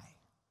a lie.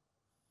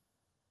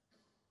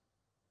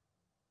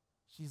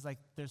 She's like,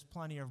 there's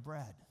plenty of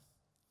bread.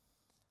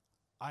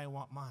 I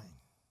want mine.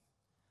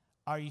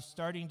 Are you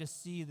starting to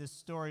see this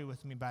story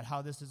with me about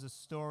how this is a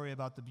story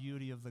about the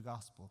beauty of the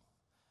gospel?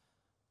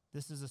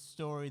 This is a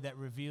story that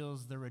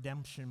reveals the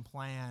redemption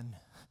plan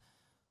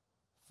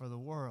for the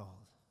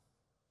world.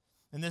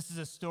 And this is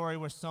a story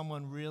where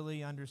someone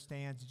really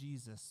understands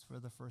Jesus for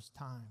the first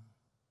time.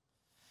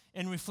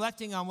 In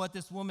reflecting on what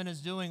this woman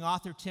is doing,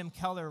 author Tim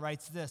Keller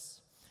writes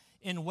this: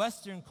 in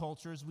Western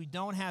cultures, we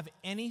don't have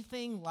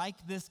anything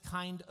like this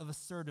kind of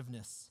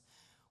assertiveness.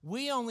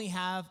 We only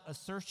have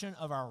assertion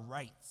of our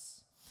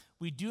rights.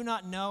 We do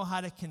not know how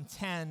to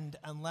contend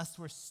unless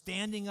we're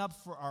standing up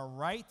for our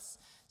rights,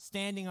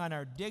 standing on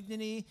our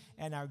dignity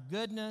and our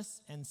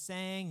goodness, and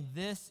saying,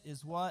 this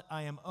is what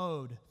I am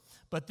owed.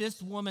 But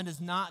this woman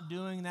is not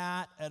doing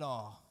that at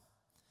all.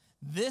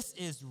 This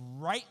is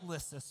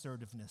rightless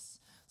assertiveness,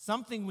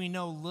 something we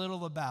know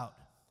little about.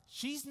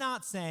 She's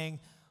not saying,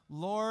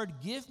 Lord,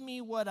 give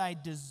me what I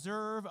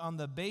deserve on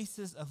the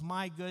basis of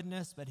my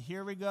goodness, but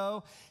here we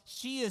go.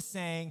 She is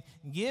saying,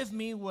 give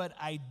me what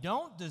I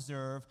don't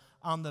deserve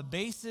on the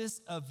basis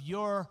of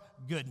your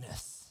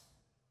goodness.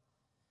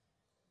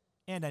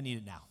 And I need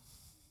it now.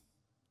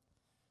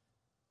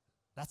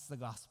 That's the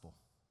gospel.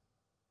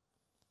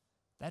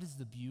 That is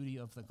the beauty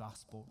of the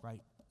gospel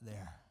right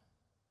there.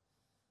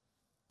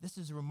 This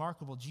is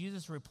remarkable.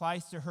 Jesus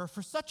replies to her,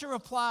 for such a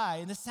reply,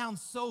 and this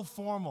sounds so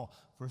formal,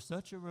 for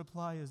such a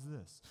reply as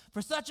this.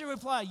 For such a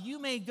reply, you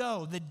may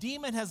go. The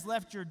demon has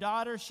left your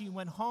daughter. She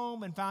went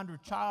home and found her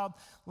child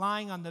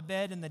lying on the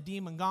bed and the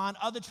demon gone.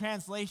 Other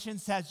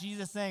translations has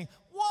Jesus saying,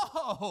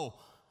 whoa,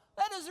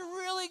 that is a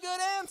really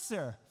good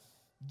answer.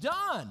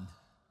 Done.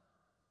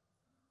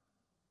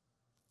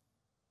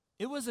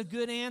 It was a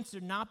good answer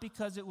not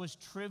because it was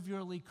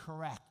trivially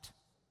correct.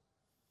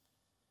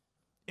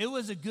 It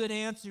was a good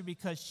answer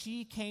because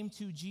she came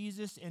to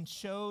Jesus and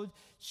showed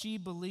she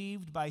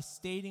believed by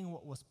stating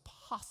what was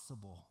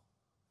possible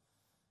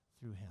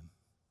through him.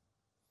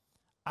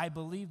 I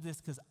believe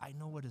this because I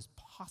know what is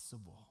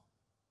possible.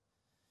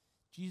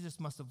 Jesus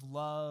must have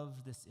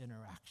loved this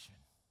interaction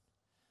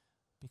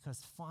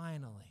because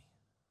finally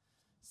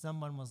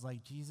someone was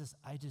like, Jesus,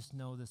 I just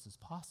know this is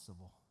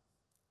possible.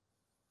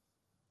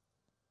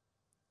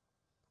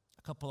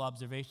 A couple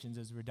observations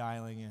as we're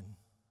dialing in.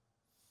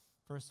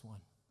 First one,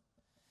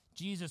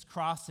 Jesus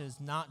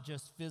crosses not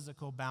just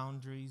physical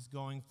boundaries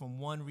going from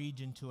one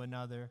region to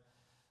another,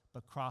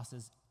 but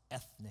crosses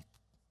ethnic,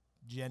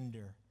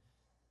 gender,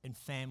 and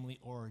family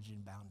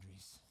origin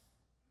boundaries.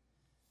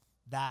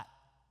 That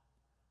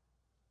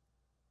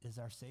is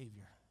our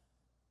Savior.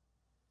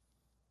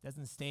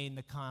 Doesn't stay in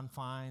the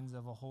confines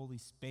of a holy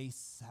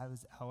space,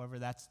 however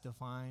that's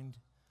defined,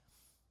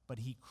 but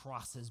he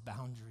crosses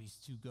boundaries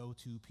to go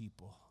to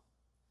people.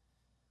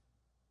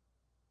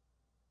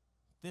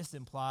 This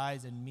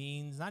implies and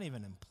means, not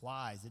even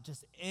implies, it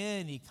just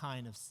any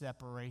kind of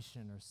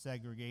separation or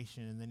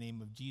segregation in the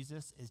name of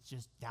Jesus is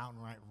just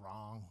downright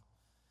wrong.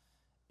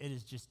 It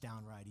is just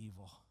downright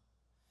evil.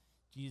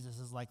 Jesus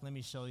is like, let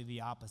me show you the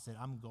opposite.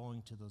 I'm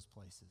going to those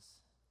places.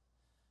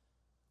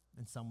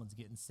 And someone's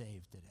getting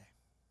saved today.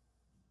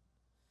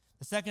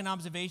 The second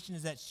observation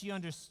is that she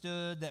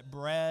understood that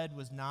bread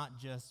was not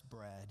just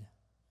bread.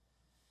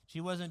 She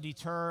wasn't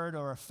deterred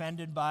or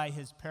offended by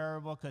his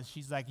parable because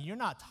she's like, you're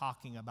not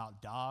talking about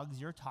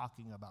dogs, you're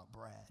talking about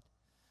bread.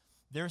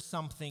 There's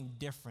something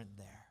different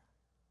there.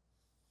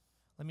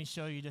 Let me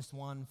show you just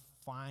one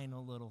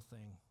final little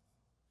thing,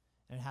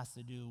 and it has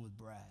to do with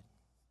bread.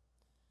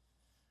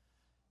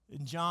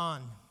 In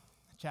John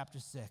chapter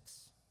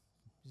 6,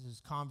 this is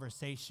a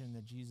conversation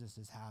that Jesus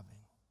is having.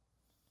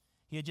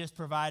 He had just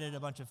provided a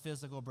bunch of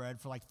physical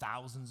bread for like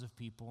thousands of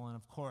people, and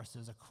of course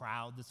there's a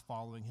crowd that's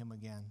following him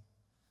again.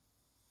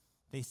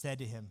 They said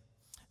to him,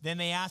 then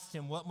they asked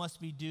him, what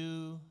must we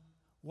do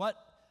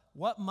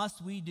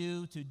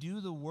to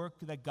do the work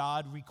that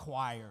God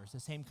requires?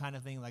 The same kind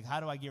of thing, like how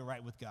do I get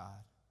right with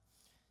God?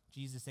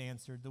 Jesus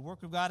answered, the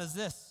work of God is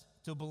this,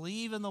 to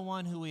believe in the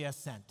one who he has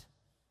sent.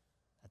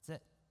 That's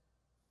it.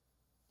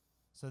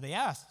 So they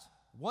asked,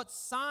 what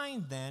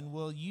sign then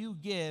will you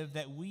give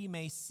that we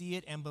may see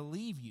it and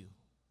believe you?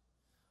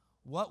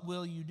 What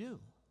will you do?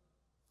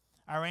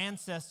 Our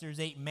ancestors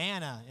ate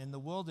manna in the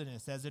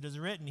wilderness, as it is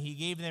written, he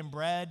gave them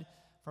bread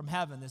from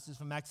heaven. This is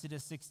from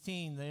Exodus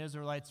 16. The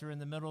Israelites are in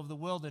the middle of the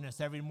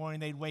wilderness. Every morning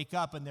they'd wake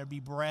up and there'd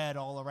be bread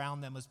all around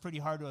them. It was pretty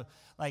hard to,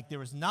 there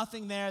was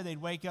nothing there.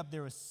 They'd wake up,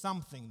 there was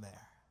something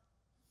there.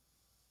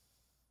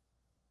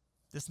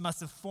 This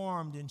must have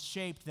formed and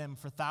shaped them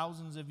for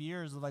thousands of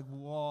years.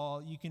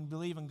 Well, you can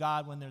believe in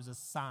God when there's a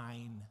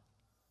sign.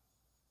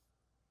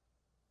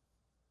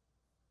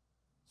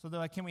 So they're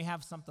like, can we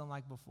have something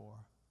like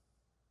before?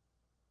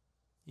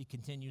 He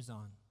continues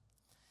on.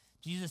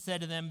 Jesus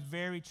said to them,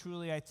 very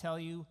truly I tell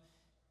you,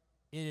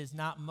 it is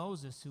not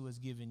Moses who has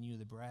given you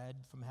the bread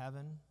from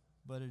heaven,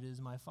 but it is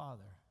my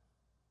Father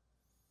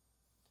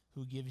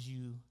who gives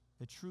you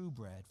the true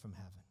bread from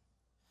heaven.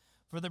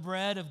 For the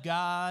bread of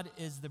God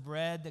is the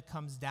bread that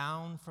comes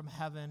down from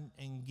heaven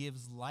and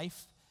gives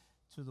life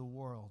to the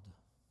world.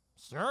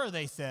 Sir,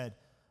 they said,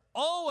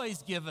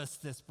 always give us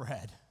this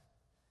bread.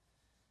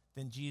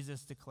 Then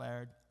Jesus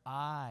declared,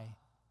 I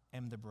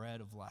am the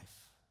bread of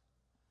life.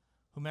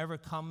 Whomever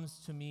comes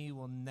to me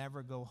will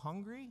never go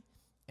hungry,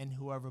 and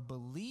whoever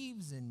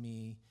believes in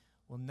me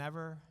will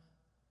never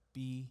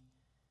be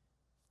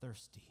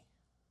thirsty.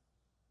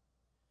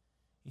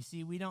 You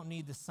see, we don't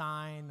need the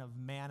sign of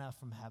manna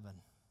from heaven.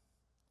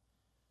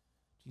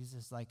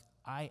 Jesus is like,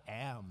 I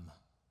am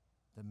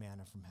the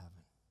manna from heaven.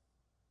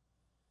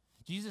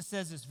 Jesus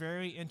says this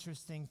very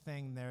interesting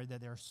thing there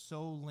that they're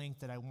so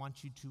linked that I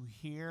want you to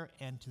hear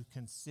and to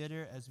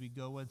consider as we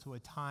go into a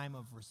time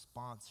of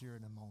response here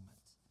in a moment.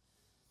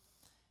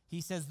 He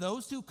says,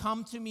 those who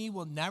come to me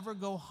will never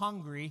go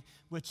hungry,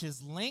 which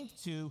is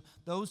linked to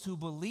those who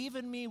believe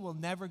in me will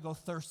never go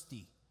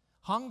thirsty.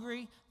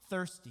 Hungry,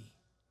 thirsty.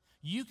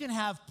 You can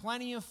have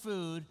plenty of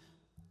food,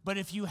 but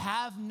if you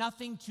have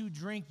nothing to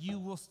drink, you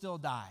will still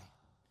die.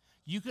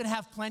 You can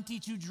have plenty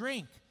to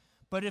drink,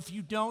 but if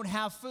you don't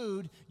have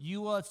food,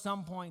 you will at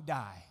some point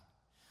die.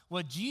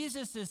 What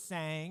Jesus is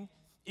saying,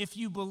 if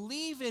you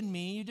believe in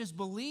me, you just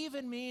believe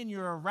in me and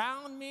you're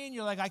around me and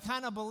you're like, I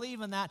kind of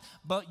believe in that,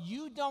 but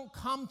you don't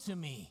come to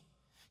me.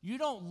 You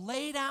don't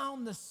lay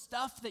down the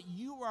stuff that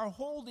you are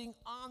holding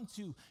on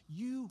to.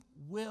 You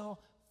will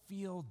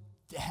feel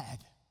dead.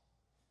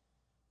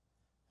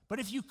 But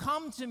if you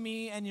come to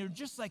me and you're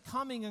just like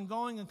coming and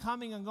going and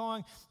coming and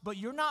going, but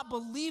you're not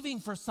believing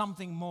for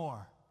something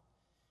more,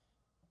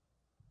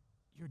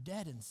 you're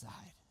dead inside.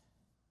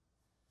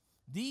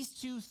 These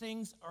two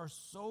things are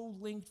so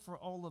linked for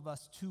all of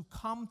us, to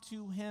come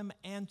to him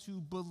and to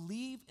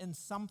believe in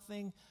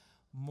something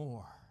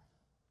more.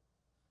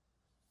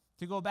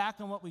 To go back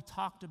on what we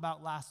talked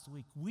about last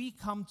week, we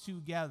come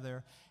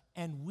together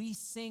and we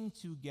sing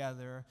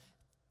together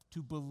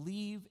to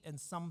believe in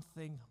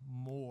something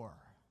more.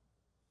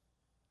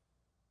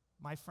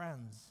 My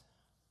friends,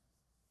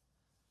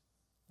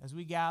 as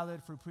we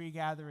gathered for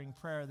pre-gathering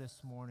prayer this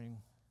morning,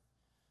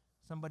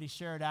 somebody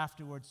shared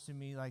afterwards to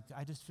me, like,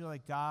 I just feel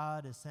like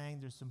God is saying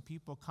there's some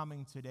people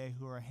coming today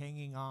who are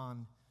hanging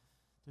on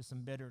to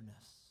some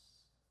bitterness.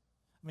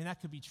 I mean,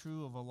 that could be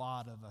true of a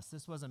lot of us.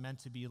 This wasn't meant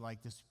to be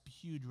like this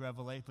huge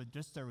revelation, but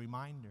just a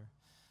reminder.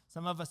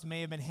 Some of us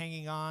may have been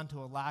hanging on to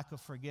a lack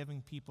of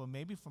forgiving people,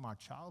 maybe from our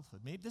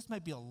childhood. Maybe this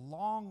might be a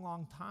long,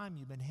 long time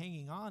you've been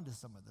hanging on to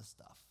some of this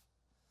stuff.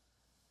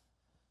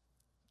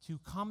 To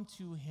come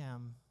to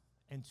him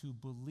and to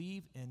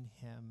believe in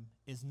him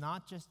is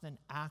not just an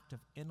act of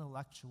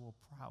intellectual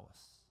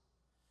prowess.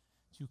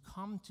 To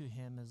come to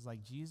him is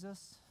like,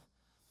 Jesus,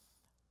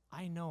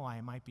 I know I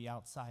might be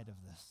outside of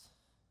this.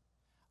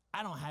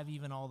 I don't have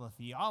even all the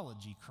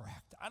theology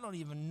correct. I don't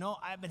even know.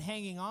 I've been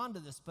hanging on to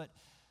this, but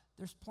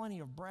there's plenty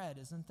of bread,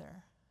 isn't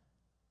there?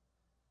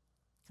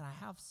 Can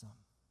I have some?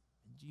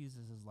 And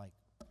Jesus is like,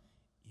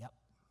 yep.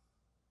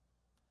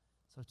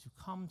 So to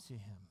come to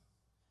him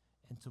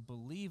and to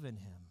believe in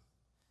him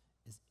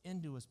is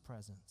into his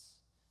presence,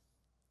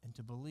 and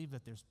to believe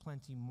that there's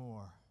plenty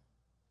more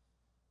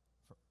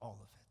for all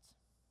of it.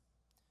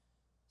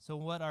 So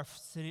what our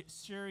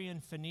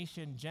Syrian,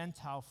 Phoenician,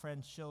 Gentile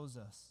friend shows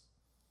us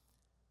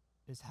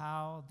is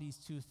how these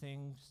two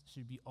things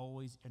should be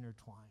always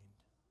intertwined.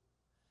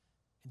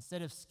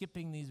 Instead of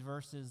skipping these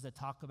verses that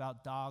talk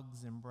about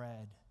dogs and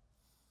bread,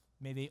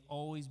 may they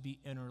always be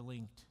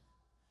interlinked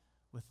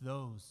with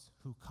those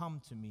who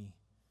come to me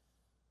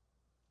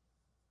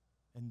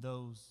and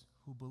those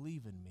who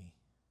believe in me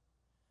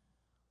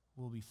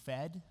will be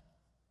fed,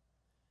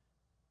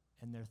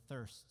 and their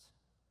thirst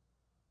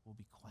will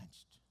be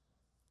quenched.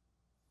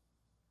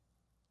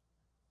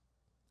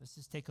 Let's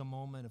just take a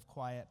moment of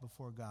quiet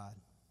before God.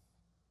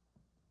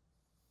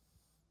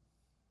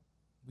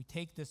 We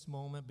take this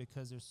moment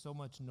because there's so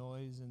much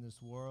noise in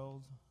this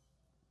world.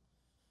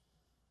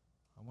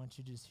 I want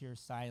you to just hear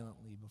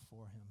silently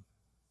before him.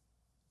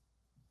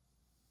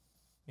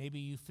 Maybe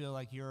you feel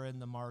like you're in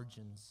the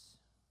margins.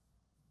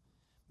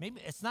 Maybe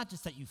it's not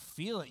just that you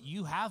feel it,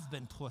 you have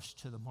been pushed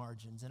to the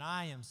margins, and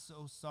I am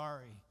so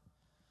sorry.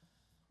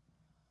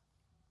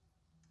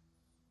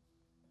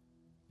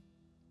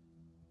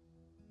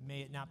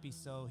 May it not be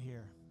so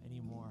here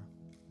anymore.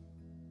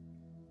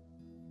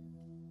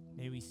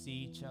 May we see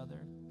each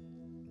other.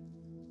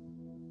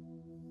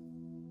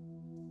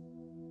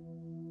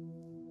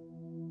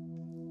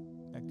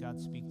 Let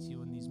God speak to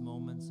you in these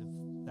moments if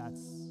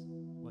that's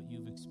what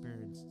you've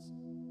experienced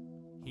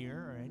here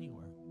or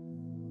anywhere.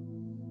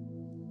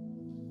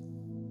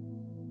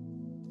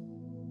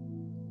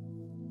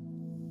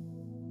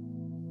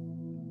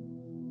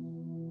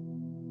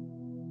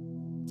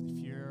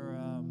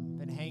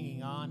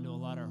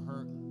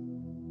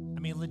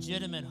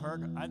 legitimate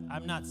hurt.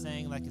 I'm not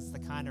saying like it's the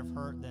kind of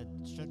hurt that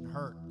shouldn't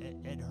hurt.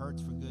 It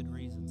hurts for good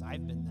reasons.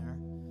 I've been there.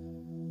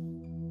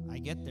 I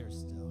get there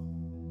still.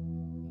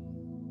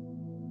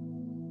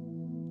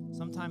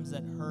 Sometimes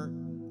that hurt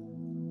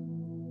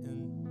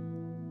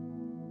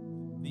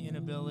and the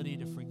inability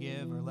to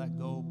forgive or let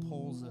go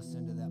pulls us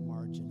into that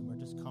margin. We're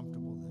just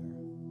comfortable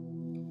there.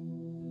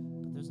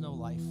 But there's no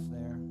life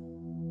there.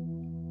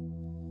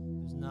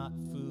 There's not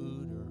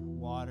food or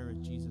water as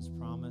Jesus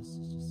promised.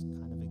 It's just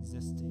kind of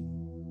existing.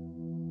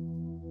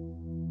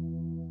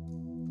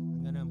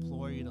 I'm going to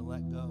implore you to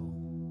let go.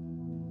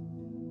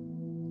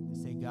 To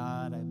say,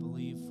 God, I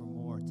believe for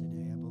more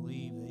today. I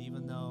believe that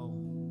even though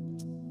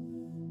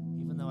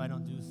I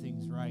don't do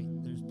things right,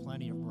 there's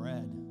plenty of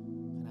bread,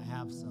 and I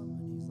have some.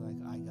 And he's like,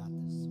 I got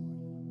this for you.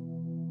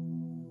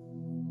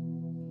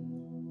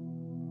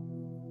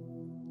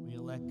 Will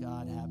you let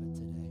God have it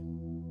today?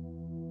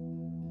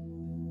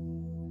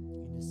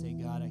 You can just say,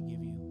 God, I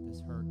give you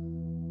this hurt.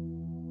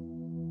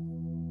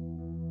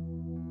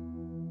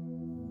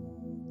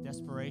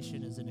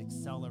 Desperation is an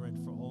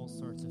accelerant for all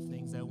sorts of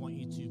things. I want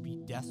you to be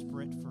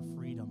desperate for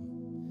freedom,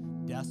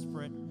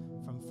 desperate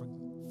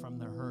from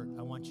the hurt.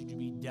 I want you to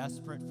be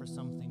desperate for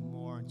something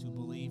more and to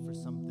believe for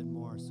something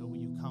more. So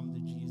when you come to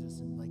Jesus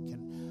and like,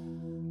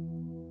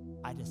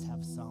 I just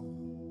have some,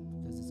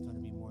 because it's going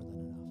to be more than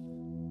enough.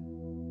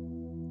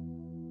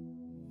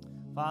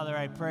 Father,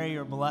 I pray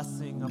your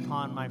blessing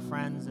upon my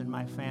friends and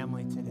my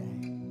family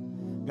today.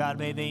 God,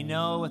 may they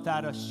know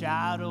without a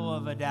shadow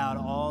of a doubt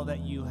all that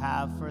you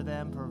have for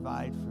them,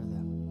 provide for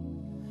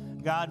them.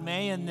 God,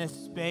 may in this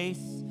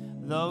space,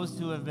 those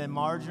who have been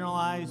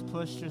marginalized,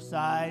 pushed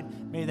aside,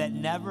 may that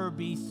never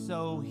be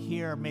so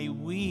here. May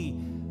we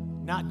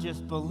not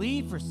just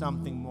believe for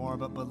something more,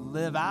 but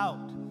live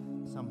out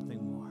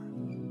something more.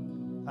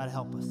 God,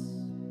 help us.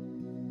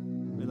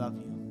 We love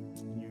you.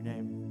 In your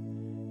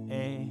name,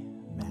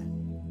 amen.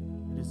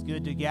 It is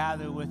good to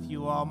gather with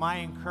you all. My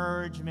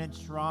encouragement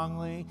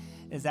strongly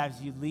is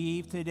as you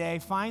leave today,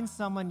 find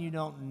someone you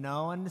don't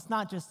know, and it's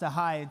not just a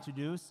hi,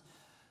 introduce,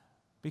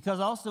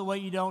 because also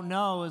what you don't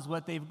know is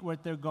what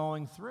they're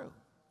going through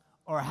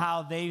or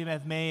how they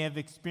may have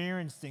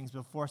experienced things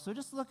before. So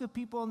just look at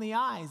people in the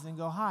eyes and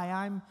go,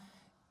 hi,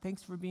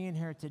 thanks for being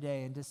here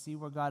today, and just see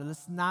where God is.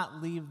 Let's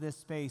not leave this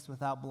space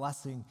without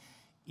blessing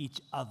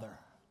each other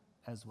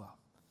as well.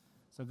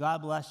 So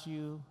God bless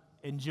you.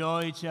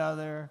 Enjoy each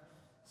other.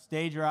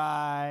 Stay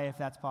dry if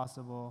that's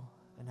possible,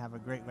 and have a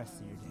great rest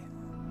of your day.